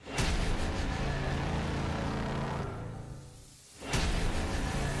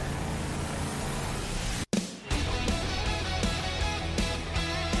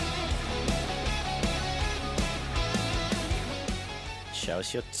Show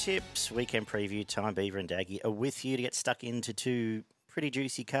us your tips. Weekend preview time. Beaver and Daggy are with you to get stuck into two pretty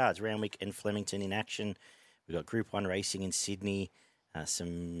juicy cards. Randwick and Flemington in action. We've got Group 1 racing in Sydney.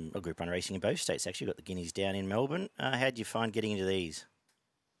 Group 1 racing in both states, actually. We've got the Guineas down in Melbourne. How do you find getting into these?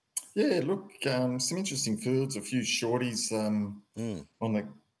 Yeah, look, some interesting fields, a few shorties on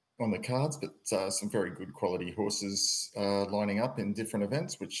the cards, but some very good quality horses lining up in different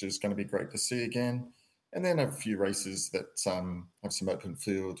events, which is going to be great to see again. And then a few races that have some open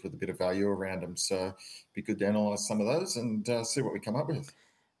fields with a bit of value around them. So it'd be good to analyse some of those and see what we come up with.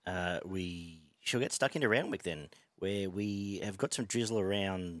 We shall get stuck into Randwick then, where we have got some drizzle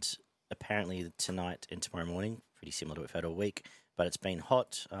around apparently tonight and tomorrow morning, pretty similar to what we've had all week, but it's been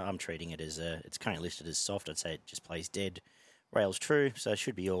hot. I'm treating it as it's currently listed as soft. I'd say it just plays dead. Rails true, so it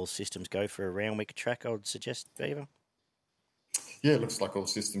should be all systems go for a Randwick track, I would suggest, Beaver. Yeah, it looks like all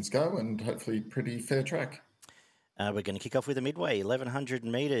systems go and hopefully pretty fair track. We're going to kick off with a midway, 1,100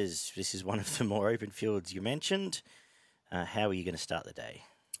 metres. This is one of the more open fields you mentioned. How are you going to start the day?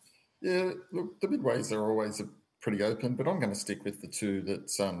 Yeah, look, the midways are always pretty open, but I'm going to stick with the two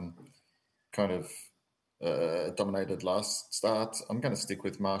that kind of dominated last start. I'm going to stick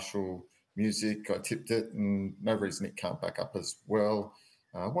with Marshall Music. I tipped it, and no reason it can't back up as well.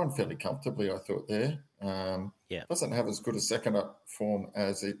 Won fairly comfortably, I thought there. Doesn't have as good a second up form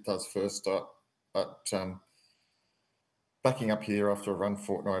as it does first up, but backing up here after a run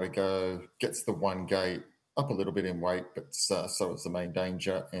fortnight ago, gets the one gate, up a little bit in weight, but so is the Main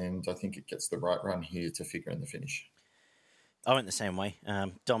Danger, and I think it gets the right run here to figure in the finish. I went the same way.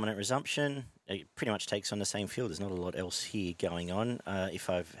 Dominant resumption. It pretty much takes on the same field. There's not a lot else here going on. If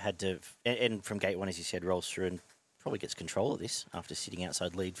I've had to... And from gate one, as you said, rolls through and probably gets control of this after sitting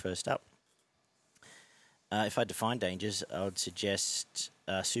outside lead first up. If I had to find dangers, I would suggest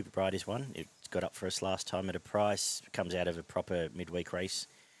Super Bright is one. It got up for us last time at a price. Comes out of a proper midweek race.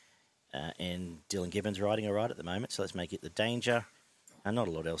 And Dylan Gibbons riding all right at the moment, so let's make it the danger. Not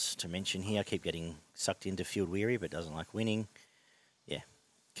a lot else to mention here. I keep getting sucked into Field Weary, but doesn't like winning. Yeah,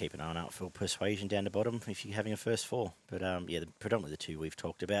 keep an eye out for Persuasion down the bottom if you're having a first four. But predominantly the two we've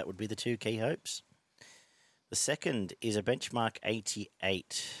talked about would be the two key hopes. The second is a benchmark 88,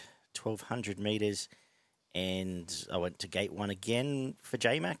 1,200 metres. And I went to gate one again for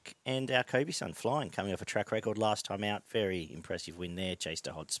J-Mac and our Kobe son flying, coming off a track record last time out. Very impressive win there, chased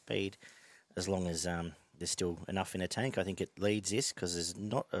a hot speed. As long as there's still enough in a tank, I think it leads this because there's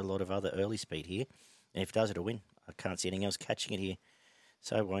not a lot of other early speed here. And if it does, it'll win. I can't see anything else catching it here.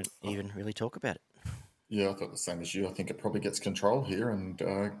 So I won't even really talk about it. Yeah, I thought the same as you. I think it probably gets control here and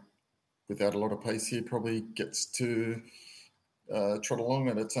without a lot of pace here, probably gets to... trot along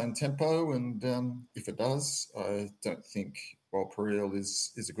at its own tempo, and if it does, I don't think while Periel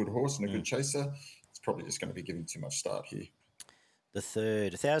is a good horse and a good chaser, it's probably just going to be giving too much start here. The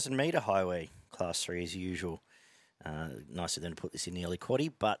third, 1,000 metre highway, class 3 as usual. Nicer than to put this in the early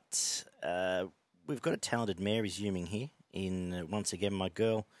quaddie, but we've got a talented mare resuming here in, once again, my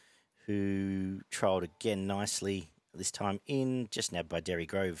girl, who trialled again nicely, this time in, just nabbed by Derry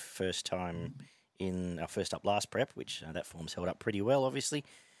Grove, first time in our first up last prep, which that form's held up pretty well, obviously.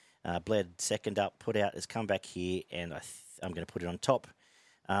 Bled second up, put out, has come back here, and I'm going to put it on top.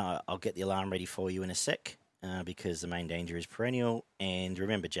 I'll get the alarm ready for you in a sec because the Main Danger is perennial. And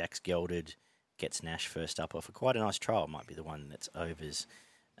remember, Jack's gelded, gets Nash first up off quite a nice trial. Might be the one that's overs.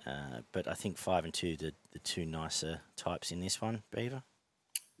 But I think 5 and 2, the two nicer types in this one, Beaver.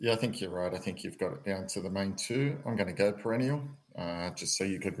 Yeah, I think you're right. I think you've got it down to the main two. I'm going to go perennial, just so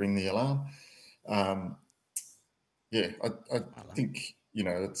you could ring the alarm. I think,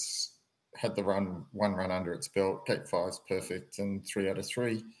 it's had the one run under its belt. Gate 5's perfect and 3 out of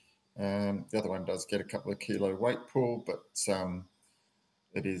 3. The other one does get a couple of kilo weight pull, but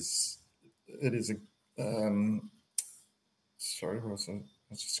it is a sorry, what was I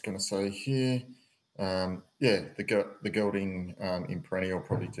was just going to say here. The gelding in perennial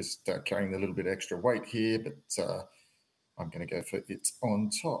probably just carrying a little bit extra weight here, but I'm going to go for it on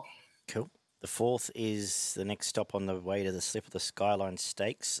top. Cool. The fourth is the next stop on the way to the Slip of the Skyline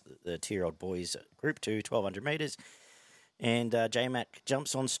Stakes, the 2-year-old boys Group 2, 1,200 metres. And J-Mac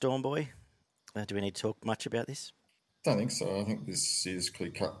jumps on Stormboy. Do we need to talk much about this? Don't think so. I think this is clear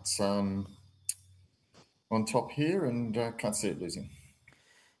cut on top here and can't see it losing.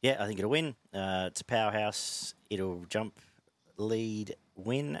 Yeah, I think it'll win. It's a powerhouse. It'll jump, lead,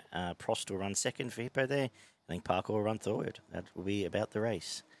 win. Prost will run second for Hippo there. I think Parker will run third. That will be about the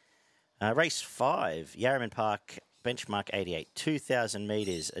race. Race 5, Yarraman Park, benchmark 88, 2,000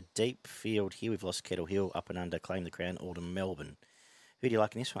 metres, a deep field here. We've lost Kettle Hill, up and under, claim the crown, all to Melbourne. Who do you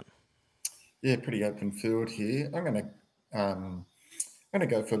like in this one? Yeah, pretty open field here. I'm going to I'm going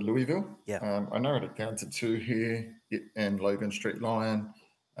to go for Louisville. Yeah. I narrowed it down to two here, it and Logan Street Lion.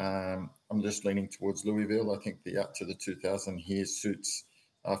 I'm just leaning towards Louisville. I think the out to the 2000 here suits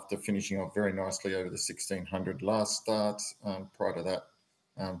after finishing off very nicely over the 1600 last start. Prior to that,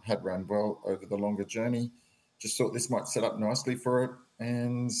 had run well over the longer journey. Just thought this might set up nicely for it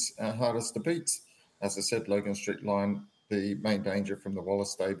and hardest to beat. As I said, Logan Street Line, the main danger from the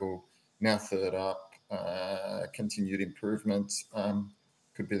Wallace stable, now third up, continued improvement.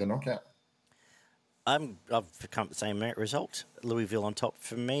 Could be the knockout. I've come to the same merit result. Louisville on top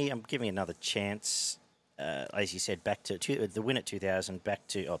for me. I'm giving another chance. As you said, back to the win at 2000, back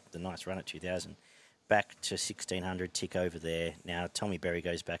to the nice run at 2000, back to 1600, tick over there. Now Tommy Berry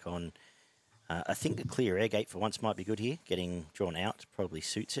goes back on. I think a clear air gate for once might be good here. Getting drawn out probably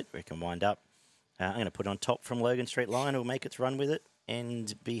suits it, where it can wind up. I'm going to put it on top from Logan Street Line. It'll make its run with it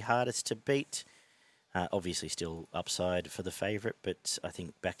and be hardest to beat. Obviously still upside for the favourite, but I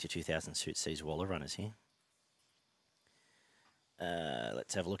think back to 2000 suits these Waller runners here.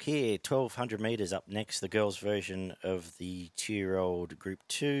 Let's have a look here. 1200 metres up next, the girls' version of the 2-year-old Group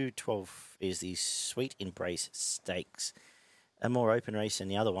 2. 12 is the Sweet Embrace Stakes. A more open race than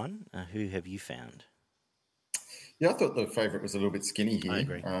the other one. Who have you found? Yeah, I thought the favourite was a little bit skinny here. I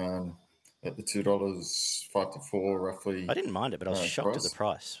agree. At the $2, 5 to 4, roughly. I didn't mind it, but I was shocked at the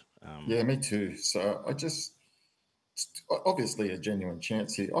price. Yeah, me too. So I just, obviously a genuine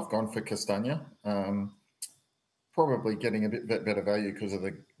chance here. I've gone for Castagna. Probably getting a bit better value because of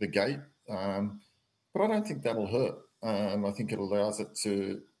the gate. But I don't think that'll hurt. I think it allows it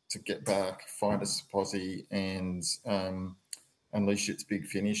to get back, find a posse, and unleash its big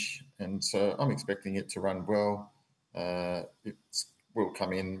finish. And so I'm expecting it to run well. It will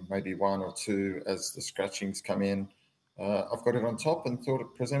come in maybe one or two as the scratchings come in. I've got it on top and thought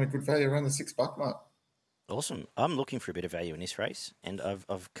it presented good value around the $6 mark. Awesome. I'm looking for a bit of value in this race, and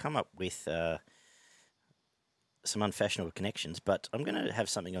I've come up with some unfashionable connections, but I'm going to have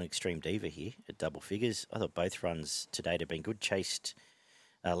something on Extreme Diva here at double figures. I thought both runs to date have been good. Chased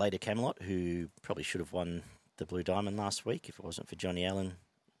Later Camelot, who probably should have won the Blue Diamond last week if it wasn't for Johnny Allen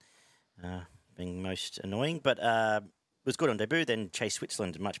being most annoying, but was good on debut. Then Chase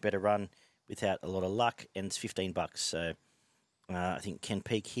Switzerland, a much better run without a lot of luck, and it's $15. So I think Ken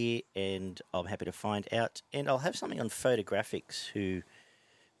Peak here, and I'm happy to find out. And I'll have something on Photographics, who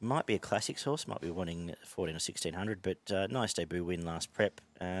might be a classics horse, might be wanting 14 or 1600, but nice debut win last prep.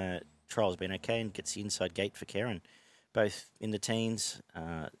 Trial's been okay and gets the inside gate for Karen. Both in the teens,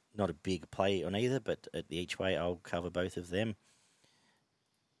 not a big play on either, but at the each way, I'll cover both of them.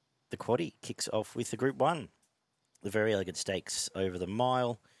 The quaddie kicks off with the Group 1. The Very Elegant Stakes over the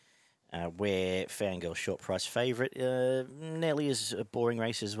mile, where Fangirl short price favourite. Nearly as a boring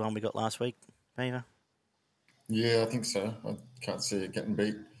race as the one we got last week, Beaver. Yeah, I think so. I can't see it getting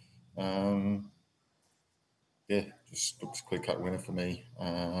beat. Yeah, just looks clear-cut winner for me.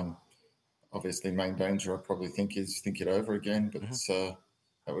 Obviously, main danger I probably think is Think It Over again, but that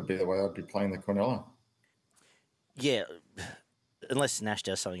would be the way I'd be playing the Cornella. Yeah, unless Nash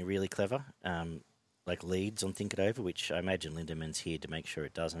does something really clever, like leads on Think It Over, which I imagine Lindeman's here to make sure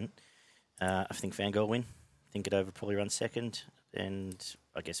it doesn't. I think Fangirl win. Think It Over probably runs second, and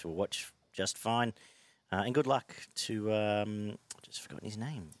I guess we'll watch just fine. And good luck to, I've just forgotten his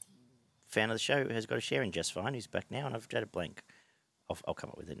name. Fan of the show has got a share in Just Fine. He's back now, and I've had a blank. I'll come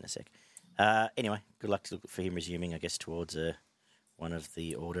up with it in a sec. Anyway, good luck for him resuming, I guess, towards one of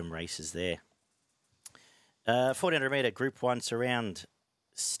the autumn races there. 1400 metre Group 1 Surround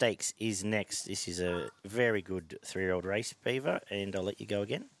Stakes is next. This is a very good 3-year-old race, Beaver, and I'll let you go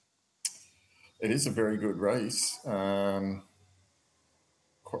again. It is a very good race. Quite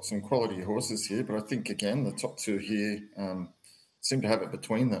some quality horses here, but I think, again, the top two here seem to have it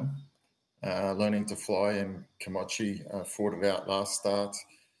between them. Learning to Fly and Komochi fought it out last start.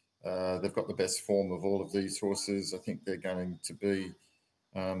 They've got the best form of all of these horses. I think they're going to be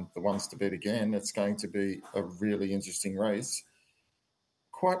the ones to beat again. It's going to be a really interesting race.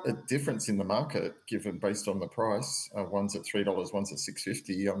 Quite a difference in the market, given based on the price. One's at $3, one's at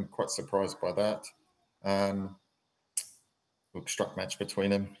 $6.50. I'm quite surprised by that. Look, struck match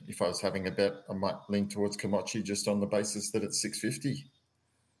between them. If I was having a bet, I might lean towards Komochi just on the basis that it's $6.50.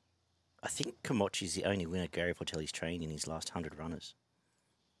 I think Komochi's the only winner Gary Portelli's trained in his last 100 runners,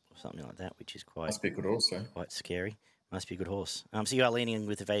 or something like that, which is quite... Must be a good horse, eh? Quite scary. Must be a good horse. So you are leaning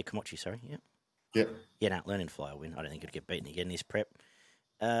with the value Komochi, sorry? Yeah. Yep. Yeah, no, Learning to Fly will win. I don't think it'll get beaten again in this prep.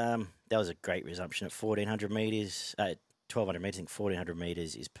 That was a great resumption at 1,400 metres. 1,200 metres, I think 1,400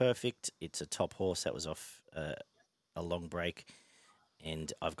 metres is perfect. It's a top horse. That was off a long break,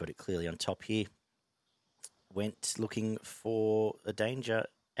 and I've got it clearly on top here. went looking for a danger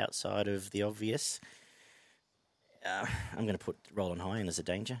outside of the obvious. I'm going to put Roll on High in as a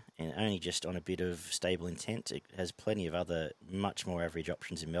danger, and only just on a bit of stable intent. It has plenty of other much more average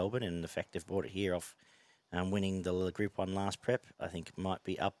options in Melbourne, and the fact they've brought it here off winning the Group 1 last prep, I think it might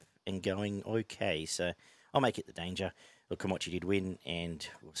be up and going okay. So I'll make it the danger. Look, Komochi did win, and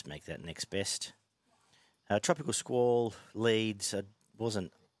we'll just make that next best. Tropical Squall leads. The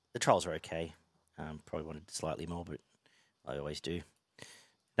trials are okay. Probably wanted slightly more, but I always do.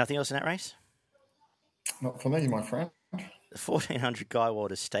 Nothing else in that race? Not for me, my friend. The 1400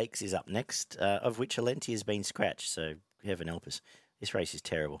 Guywater Stakes is up next, of which Alenti has been scratched, so heaven help us. This race is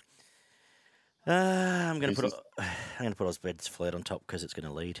terrible. I'm going to put Osbred's Flirt on top because it's going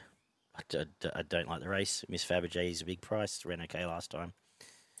to lead. I don't like the race. Miss Fabergé is a big price. Ran okay last time.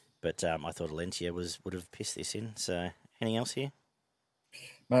 But I thought Alentia would have pissed this in. So anything else here?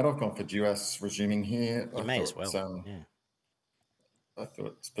 Mate, I've gone for Duais resuming here. You may as well. Yeah. I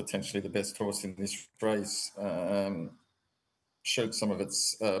thought it's potentially the best horse in this race. Showed some of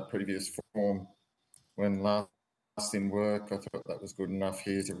its previous form when last in work. I thought that was good enough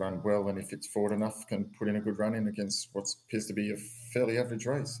here to run well, and if it's forward enough, can put in a good run in against what appears to be a fairly average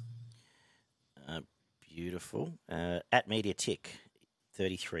race. Beautiful. At Media Tick,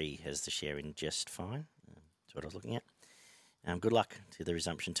 33 has the share in just fine. That's what I was looking at. Good luck to the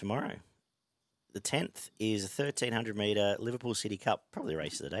resumption tomorrow. The 10th is a 1,300 metre Liverpool City Cup, probably the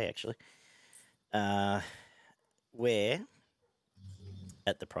race of the day, actually, where,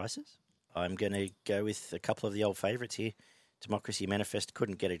 at the prices, I'm going to go with a couple of the old favourites here. Democracy Manifest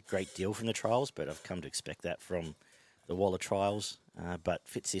couldn't get a great deal from the trials, but I've come to expect that from the Waller trials, but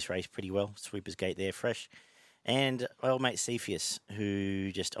fits this race pretty well. Sweeper's Gate there, fresh. And my old mate Cepheus,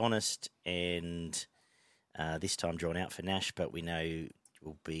 who just honest and this time drawn out for Nash, but we know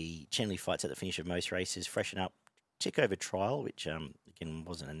will be Chenley fights at the finish of most races, freshen up, tick over trial, which again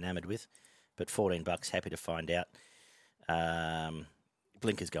wasn't enamoured with, but $14, happy to find out.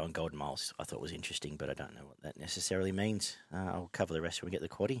 Blinkers going Golden Miles, I thought was interesting, but I don't know what that necessarily means. I'll cover the rest when we get the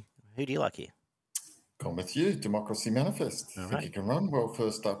quaddie. Who do you like here? Gone with you, Democracy Manifest. All Think right. you can run well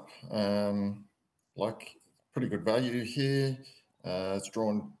first up. Like pretty good value here. It's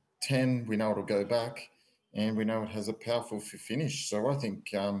drawn 10. We know it'll go back, and we know it has a powerful finish. So I think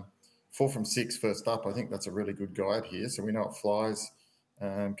 4 from 6 first up, I think that's a really good guide here. So we know it flies,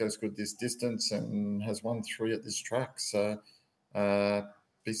 goes good this distance, and has won 3 at this track. So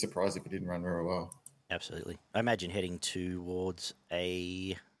be surprised if it didn't run very well. Absolutely. I imagine heading towards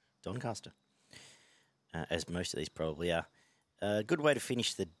a Doncaster, as most of these probably are. A good way to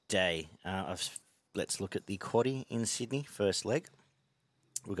finish the day. Let's look at the quaddie in Sydney, first leg.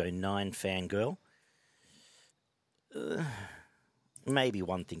 We'll go 9 Fangirl. Maybe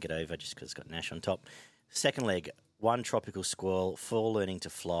 1 Think It Over just because it's got Nash on top. Second leg, 1 Tropical Squall, 4 Learning to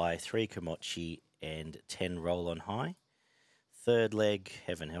Fly, 3 Komochi, and 10 Roll on High. Third leg,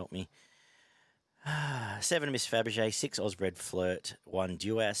 heaven help me. 7 Miss Fabergé, 6 Osbred Flirt, 1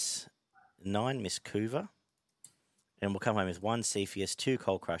 Duais, 9 Miss Coover. And we'll come home with 1 Cepheus, 2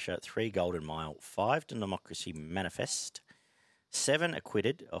 Coal Crusher, 3 Golden Mile, 5 Democracy Manifest, 7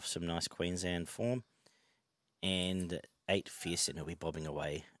 Acquitted off some nice Queensland form, and 8 Fearsome, who'll be bobbing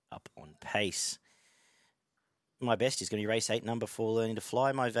away up on pace. My best is going to be race 8, number 4, Learning to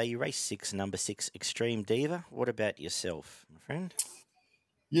Fly. My value, race 6, number 6, Extreme Diva. What about yourself, my friend?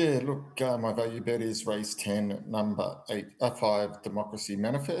 Yeah, look, my value bet is race 10, number 5, Democracy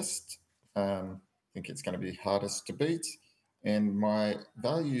Manifest. I think it's going to be hardest to beat. And my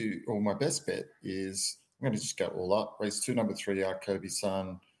value, or my best bet is, I'm going to just go all up. Race 2, number 3, Kobe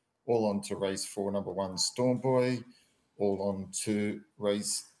Sun. All on to race 4, number 1, Storm Boy. All on to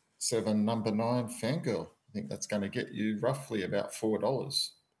race 7, number 9, Fangirl. I think that's going to get you roughly about $4.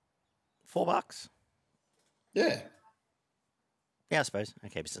 $4? Yeah. Yeah, I suppose.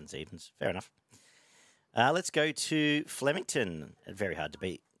 Okay, percent evens. Fair enough. Let's go to Flemington. Very hard to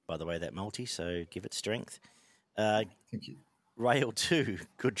beat, by the way, that multi, so give it strength. Thank you. Rail 2,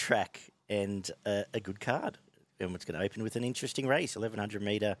 good track and a good card. And it's going to open with an interesting race, 1,100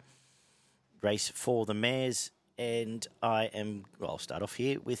 metre race for the mares. And I'll start off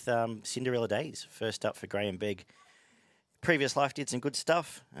here with Cinderella Days. First up for Graham Begg. Previous life did some good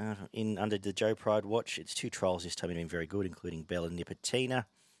stuff under the Joe Pride watch. It's 2 trials this time have been very good, including Bella Nipotina,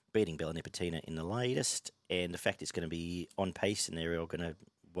 beating Bella Nipotina in the latest. And the fact it's going to be on pace and they're all going to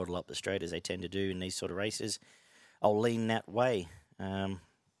waddle up the straight as they tend to do in these sort of races, I'll lean that way.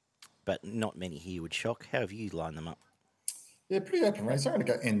 But not many here would shock. How have you lined them up? Yeah, pretty open race. I'm going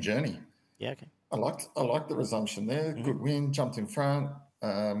to go End Journey. Yeah, okay. I liked the resumption there. Mm-hmm. Good win, jumped in front,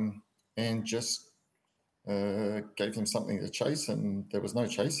 and just gave them something to chase, and there was no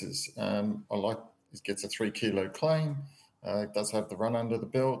chases. I like it gets a 3 kilo claim. It does have the run under the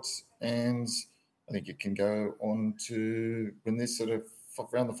belt, and I think it can go on to win this sort of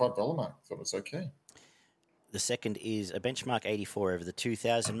around the $5 mark. Thought it was okay. The second is a benchmark 84 over the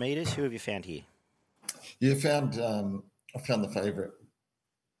 2,000 metres. Who have you found here? Yeah, I found the favourite,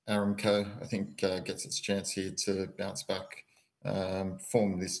 Aramco. I think gets its chance here to bounce back.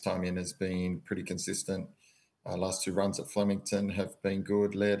 Form this time in has been pretty consistent. Last 2 runs at Flemington have been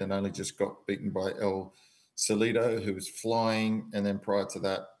good. Led and only just got beaten by El Solido, who was flying, and then prior to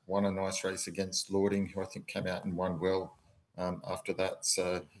that, won a nice race against Lording, who I think came out and won well after that.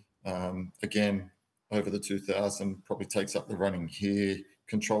 So again, over the 2,000, probably takes up the running here,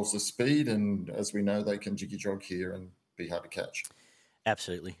 controls the speed, and as we know, they can jiggy jog here and be hard to catch.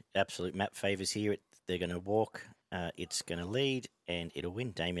 Absolutely. Absolute map favours here. They're going to walk, it's going to lead, and it'll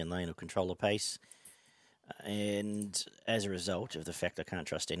win. Damien Lane will control the pace. And as a result of the fact I can't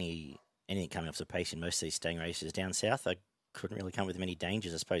trust anything coming off the pace in most of these staying races down south, I couldn't really come with many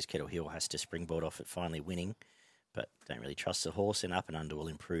dangers. I suppose Kettle Hill has to springboard off it finally winning, but don't really trust the horse. And Up and Under will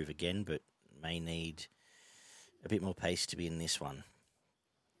improve again, but may need a bit more pace to be in this one.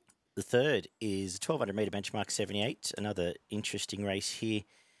 The third is 1,200 metre benchmark 78, another interesting race here.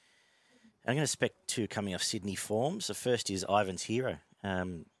 I'm going to spec 2 coming off Sydney forms. The first is Ivan's Hero.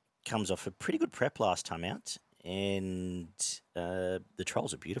 Comes off a pretty good prep last time out, and the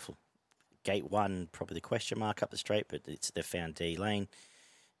trolls are beautiful. Gate 1, probably the question mark up the straight, but they've found D lane.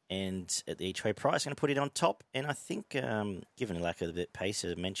 And at the each way price, I'm going to put it on top. And I think, given the lack of the pace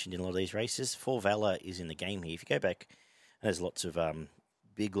mentioned in a lot of these races, 4 Valor is in the game here. If you go back, there's lots of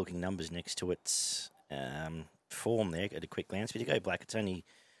big-looking numbers next to its form there at a quick glance. But you go back, it's only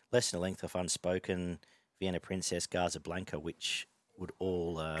less than a length off Unspoken, Vienna Princess, Garza Blanca, which would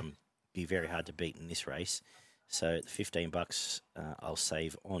all be very hard to beat in this race. So at $15, I'll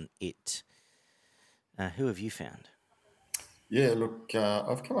save on it. Who have you found? Yeah, look,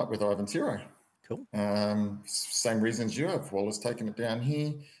 I've come up with Ivan's Hero. Cool. Same reasons you have. Waller's taken it down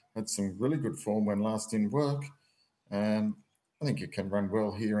here. Had some really good form when last in work. I think it can run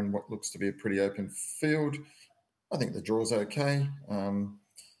well here in what looks to be a pretty open field. I think the draw's okay.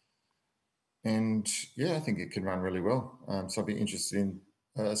 And yeah, I think it can run really well. So I'll be interested in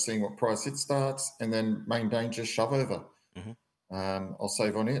seeing what price it starts. And then Main Danger, Shove Over. Mm-hmm. I'll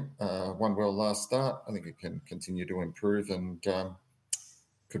save on it. Won well last start. I think it can continue to improve and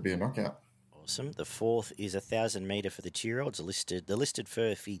could be a knockout. Awesome. The fourth is 1,000 metre for the 2-year-olds, the listed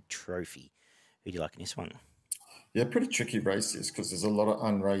Furphy Trophy. Who do you like in this one? Yeah, pretty tricky race this because there's a lot of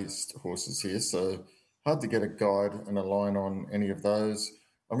unraced horses here. So hard to get a guide and a line on any of those.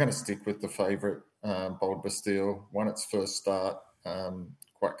 I'm going to stick with the favourite, Bold Bastille. Won its first start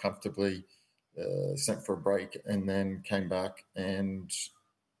quite comfortably, sent for a break, and then came back and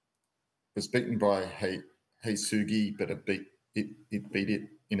was beaten by Heisugi, but it beat it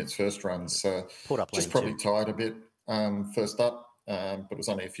in its first run. So Put up just probably tired a bit first up, but it was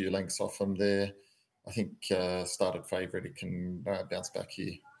only a few lengths off from there. I think started favourite, it can bounce back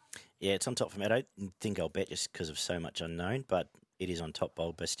here. Yeah, it's on top for me. I don't think I'll bet just because of so much unknown, but it is on top.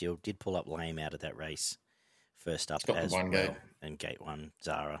 Bold Bastille did pull up lame out of that race first up as well. Gate. And Gate 1,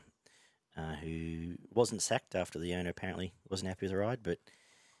 Zara, who wasn't sacked after the owner apparently wasn't happy with the ride, but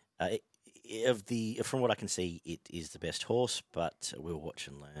from what I can see, it is the best horse, but we'll watch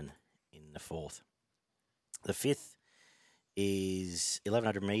and learn in the fourth. The fifth is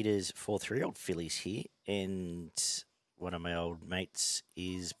 1,100 metres for 3-year-old fillies here, and one of my old mates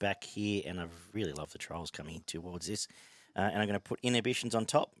is back here, and I really love the trials coming towards this. And I'm going to put Inhibitions on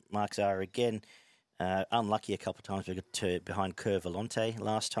top. Mark Zara again. Unlucky a couple of times. We got behind Cur Volante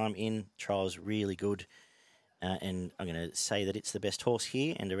last time in. Trials really good. And I'm going to say that it's the best horse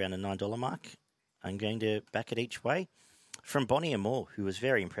here and around the $9 mark. I'm going to back it each way. From Bonnie and Moore, who was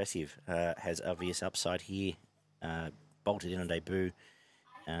very impressive, has obvious upside here. Bolted in on debut.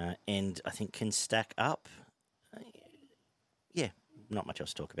 And I think can stack up. Yeah, not much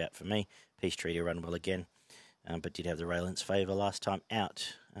else to talk about for me. Peace Treaty run well again, but did have the Raylan's favour last time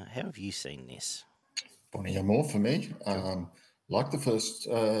out. How have you seen this? Bonnie and Moore for me. Like the first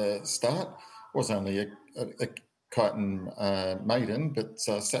start, was only a chitin maiden, but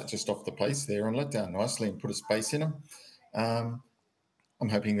sat just off the pace there and let down nicely and put a space in him. I'm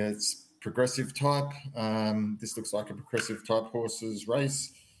hoping that it's progressive type. This looks like a progressive type horse's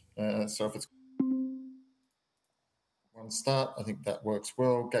race. So if it's one start, I think that works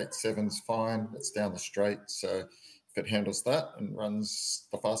well. Gate 7's fine. It's down the straight. So if it handles that and runs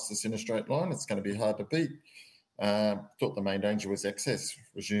the fastest in a straight line, it's going to be hard to beat. Thought the Main Danger was excess,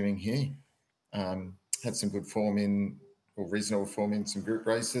 resuming here. had some good form or reasonable form in some group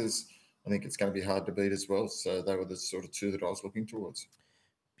races. I think it's going to be hard to beat as well. So they were the sort of two that I was looking towards.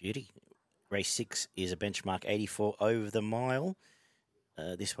 Beauty. Race 6 is a benchmark 84 over the mile.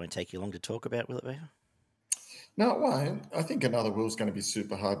 This won't take you long to talk about, will it, Beaver? No, it won't. I think Another Will's going to be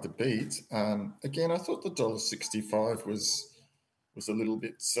super hard to beat. Again, I thought the $1.65 was a little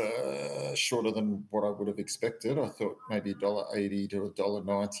bit shorter than what I would have expected. I thought maybe $1.80 to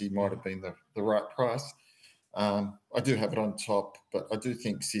 $1.90 might have been the right price. I do have it on top, but I do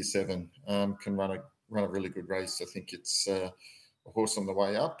think C7 can run a really good race. I think it's a horse on the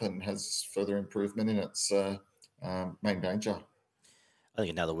way up and has further improvement in its main danger. I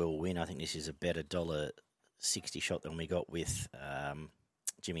think Another Will win. I think this is a better $1.60 shot than we got with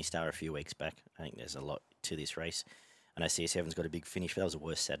Jimmy Starr a few weeks back. I think there's a lot to this race. I know C7's got a big finish, but that was the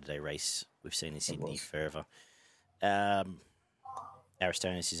worst Saturday race we've seen in Sydney forever.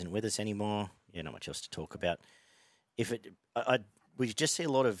 Aristonus isn't with us anymore. Yeah, not much else to talk about. We just see a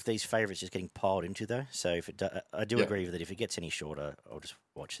lot of these favourites just getting piled into, though. So I do agree that if it gets any shorter, I'll just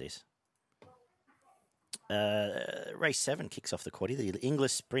watch this. Race 7 kicks off the quaddie, the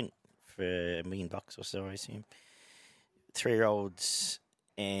Inglis Sprint for $1 million or so, I assume. 3-year-olds,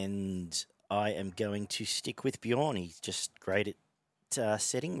 and I am going to stick with Bjorn. He's just great at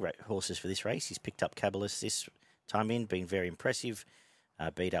setting horses for this race. He's picked up Caballus this time in, been very impressive.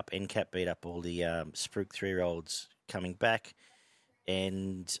 Beat up NCAP, beat up all the Spruik 3-year-olds coming back.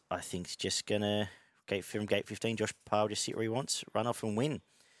 And I think it's just going to, from gate 15, Josh Parr will just sit where he wants, run off and win.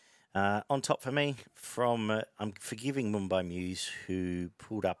 On top for me, I'm forgiving Mumbai Muse, who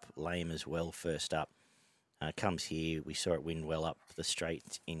pulled up lame as well first up. Comes here. We saw it win well up the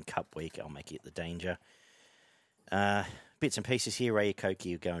straight in Cup Week. I'll make it the danger. Bits and pieces here. Ray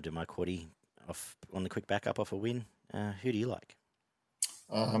Koki going to my quaddie on the quick backup off a win. Who do you like?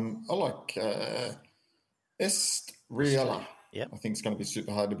 I like Estrella. Yep. I think it's going to be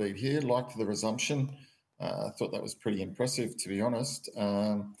super hard to beat here. Liked the resumption. I thought that was pretty impressive, to be honest.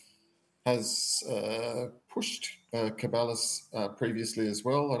 Has pushed Caballus previously as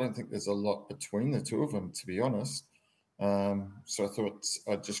well. I don't think there's a lot between the two of them, to be honest. So I thought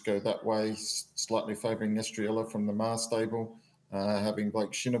I'd just go that way, slightly favouring Estrella from the Mars stable, having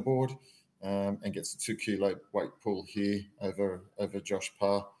Blake Shin aboard, and gets a 2 kilo weight pull here over Josh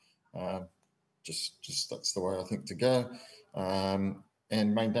Parr. Just that's the way I think to go.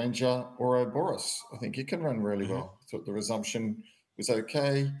 And main danger, Ouroboros. I think he can run really well. I thought the resumption was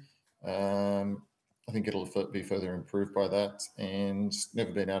okay. I think it'll be further improved by that, and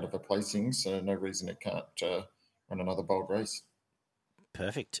never been out of a placing, so no reason it can't run another bold race.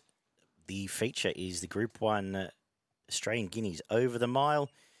 Perfect. The feature is the Group 1 Australian Guineas over the mile.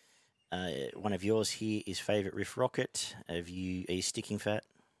 One of yours here is favourite Riff Rocket. Are you sticking fat?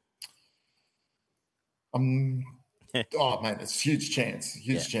 Oh, man, it's huge chance.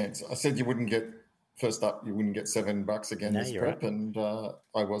 Chance. I said you wouldn't get first up. You wouldn't get $7 again this prep, right. And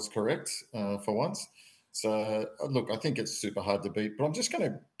I was correct for once. So look, I think it's super hard to beat, but I'm just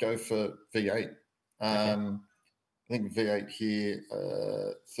going to go for V8. I think V8 here,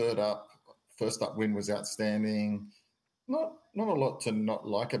 third up, first up win was outstanding. Not a lot to not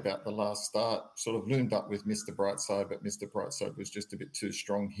like about the last start. Sort of loomed up with Mr. Brightside, but Mr. Brightside was just a bit too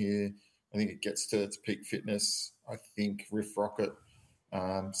strong here. I think it gets to its peak fitness. I think Riff Rocket,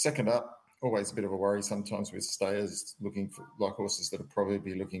 second up, always a bit of a worry sometimes with stayers looking for like horses that will probably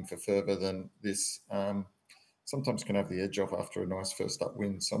be looking for further than this. Sometimes can have the edge off after a nice first up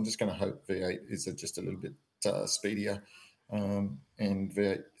win. So I'm just going to hope V8 is just a little bit speedier, and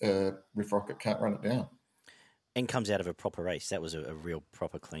V8 Riff Rocket can't run it down. And comes out of a proper race. That was a real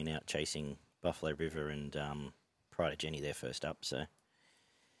proper clean out, chasing Buffalo River and Pride of Jenny there first up. So,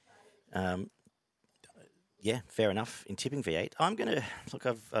 yeah, fair enough. In tipping V8, I'm going to look.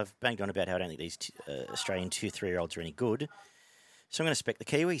 I've banged on about how I don't think these Australian 2-3-year-olds are any good. So I'm going to spec the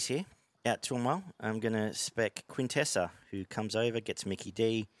Kiwis here out to a mile. I'm going to spec Quintessa, who comes over, gets Mickey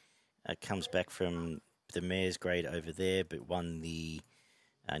D, comes back from the mare's grade over there, but won the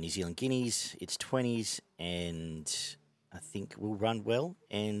New Zealand Guineas. It's 20s, and I think will run well.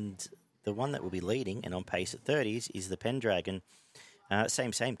 And the one that will be leading and on pace at 30s is the Pendragon.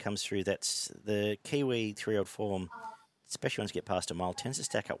 Same comes through. That's the Kiwi 3-year-old form, especially once you get past a mile, tends to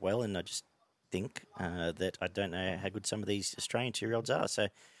stack up well. And I just think that I don't know how good some of these Australian 2-year-olds are. So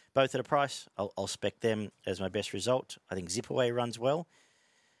both at a price, I'll spec them as my best result. I think Zipaway runs well,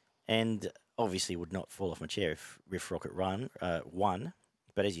 and obviously would not fall off my chair if Riff Rocket won.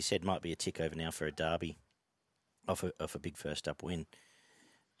 But as you said, might be a tick over now for a derby off a big first up win.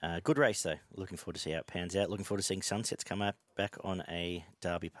 Good race, though. Looking forward to see how it pans out. Looking forward to seeing Sunsets come back on a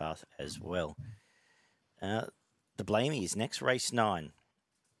derby path as well. The Blaymey is next, race 9.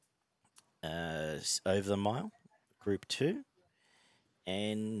 Over the mile, Group 2.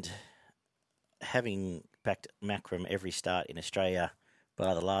 And having backed Macram every start in Australia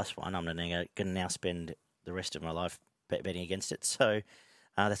by the last one, I'm going to now spend the rest of my life betting against it. So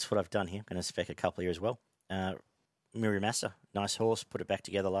that's what I've done here. I'm going to spec a couple here as well. Miramasa, nice horse, put it back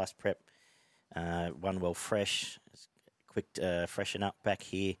together last prep. Won well fresh. Quick freshen up back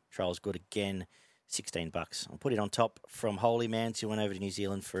here. Trial's good again. $16. I'll put it on top from Holy Mans, who went over to New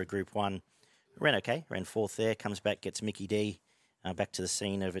Zealand for a Group 1. Ran okay, ran 4th there, comes back, gets Mickey D. Back to the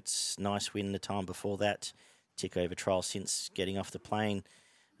scene of its nice win the time before that. Tick over trial since getting off the plane.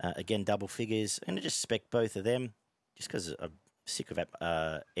 Again, double figures. And I just spec both of them just because I'm sick of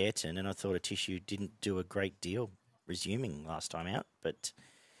Ayrton, and I thought a tissue didn't do a great deal resuming last time out. But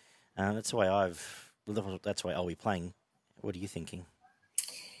that's the way I'll be playing. What are you thinking?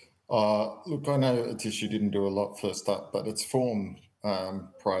 Look, I know a tissue didn't do a lot first up, but its form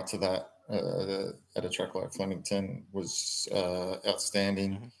prior to that at a track like Flemington was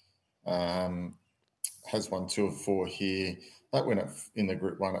outstanding. Has won 2 of 4 here. That win in the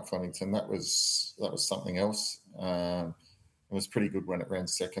Group 1 at Flemington, that was something else. It was pretty good when it ran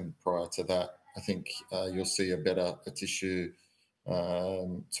second prior to that. I think you'll see a tissue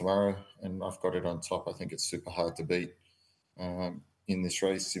tomorrow, and I've got it on top. I think it's super hard to beat in this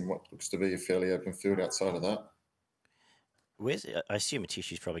race in what looks to be a fairly open field outside of that. I assume a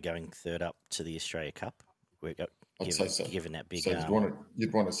tissue's probably going third up to the Australia Cup. I'd say so. Given that big... So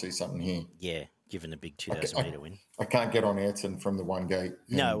you'd want to see something here. Yeah, given the big 2,000 metre win. I can't get on Ayrton from the one gate.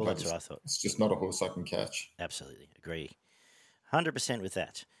 No, well, that's what I thought. It's just not a horse I can catch. Absolutely. Agree. 100% with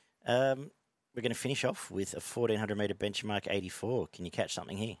that. We're going to finish off with a 1,400 metre benchmark 84. Can you catch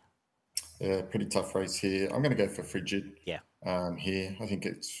something here? Yeah, pretty tough race here. I'm going to go for Frigid. Yeah. Here. I think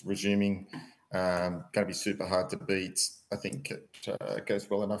it's resuming. Going to be super hard to beat. I think it goes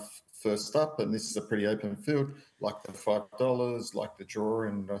well enough first up, and this is a pretty open field, like the $5, like the draw,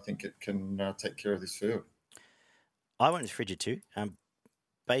 and I think it can take care of this field. I went with Frigid too,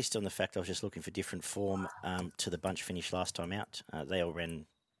 based on the fact I was just looking for different form to the bunch finish last time out. They all ran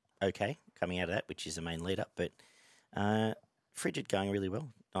okay coming out of that, which is the main lead-up, but Frigid going really well.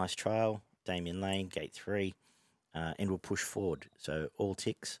 Nice trial, Damien Lane, gate 3, and will push forward, so all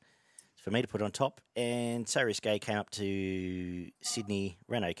ticks. For me to put on top, and So Risque came up to Sydney,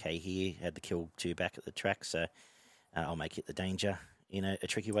 ran okay here, had the kill 2 back at the track, so I'll make it the danger in a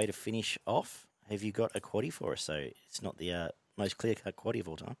tricky way to finish off. Have you got a quaddie for us? So it's not the most clear-cut quaddie of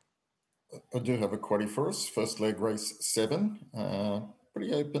all time. I do have a quaddie for us. First leg, race 7.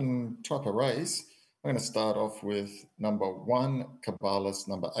 Pretty open type of race. I'm going to start off with number 1, Caballus,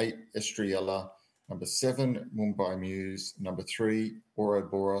 number 8, Estriella, number 7, Mumbai Muse, number 3,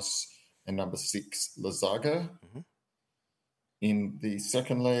 Ouroboros, and number 6, Lazago. In the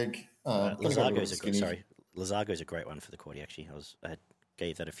second leg, Lazago's a great one for the quaddie. Actually, I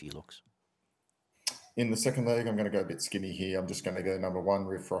gave that a few looks. In the second leg, I'm going to go a bit skinny here. I'm just going to go number 1,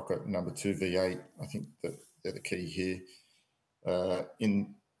 Riff Rocket, number 2, V8. I think that they're the key here.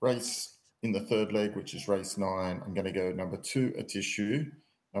 In the third leg, which is race 9, I'm going to go number 2, A Tissue,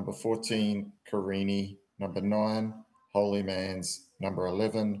 number 14, Carini, number 9, Holy Mans, number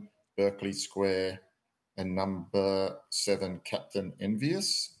 11, Berkeley Square, and number 7, Captain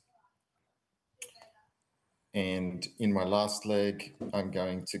Envious. And in my last leg, I'm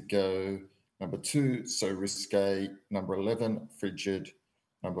going to go number 2, So Risque, number 11, Frigid,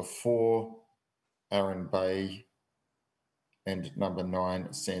 number 4, Aaron Bay, and number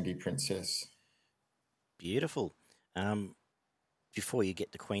 9, Sandy Princess. Beautiful. Before you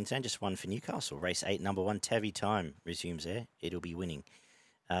get to Queensland, just one for Newcastle. Race 8, number 1, Tavi Time resumes there. It'll be winning.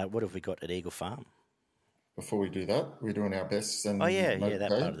 What have we got at Eagle Farm? Before we do that, we're doing our best. And that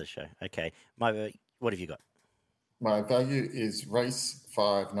part of the show. Okay. What have you got? My value is race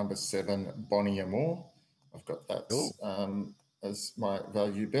 5, number 7, Bonnie Amour. I've got that as my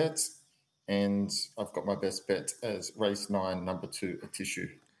value bet. And I've got my best bet as race 9, number 2, A Tissue.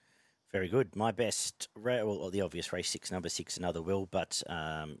 Very good. My best, the obvious race 6, number 6, Another Will, but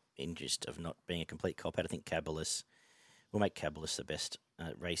in just of not being a complete cop-out, I think Caballus will make Caballus the best.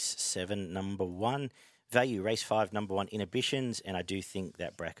 Race 7, number 1. Value, race 5, number 1, Inhibitions, and I do think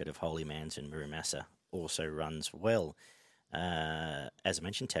that bracket of Holy Mans and Miramasa also runs well. As I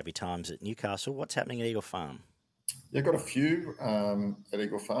mentioned, Tavi Times at Newcastle. What's happening at Eagle Farm? Yeah, got a few at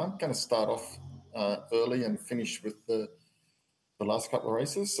Eagle Farm. Going to start off early and finish with the last couple of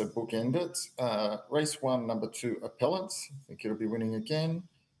races, so bookend it. Race 1, number 2, Appellant. I think it'll be winning again.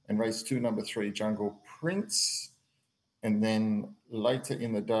 And race 2, number 3, Jungle Prince. And then later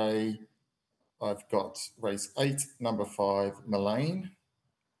in the day, I've got race 8, number 5, Mullane,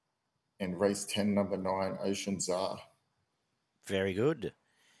 and race 10, number 9, Ocean Czar. Very good.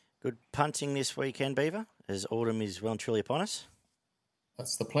 Good punting this weekend, Beaver, as autumn is well and truly upon us.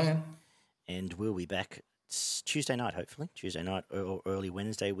 That's the plan. And we'll be back Tuesday night, hopefully. Tuesday night or early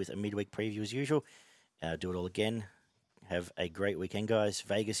Wednesday with a midweek preview as usual. Do it all again. Have a great weekend, guys.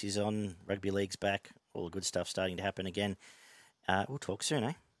 Vegas is on. Rugby league's back. All the good stuff starting to happen again. We'll talk soon,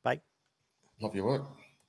 eh? Bye. Love your work.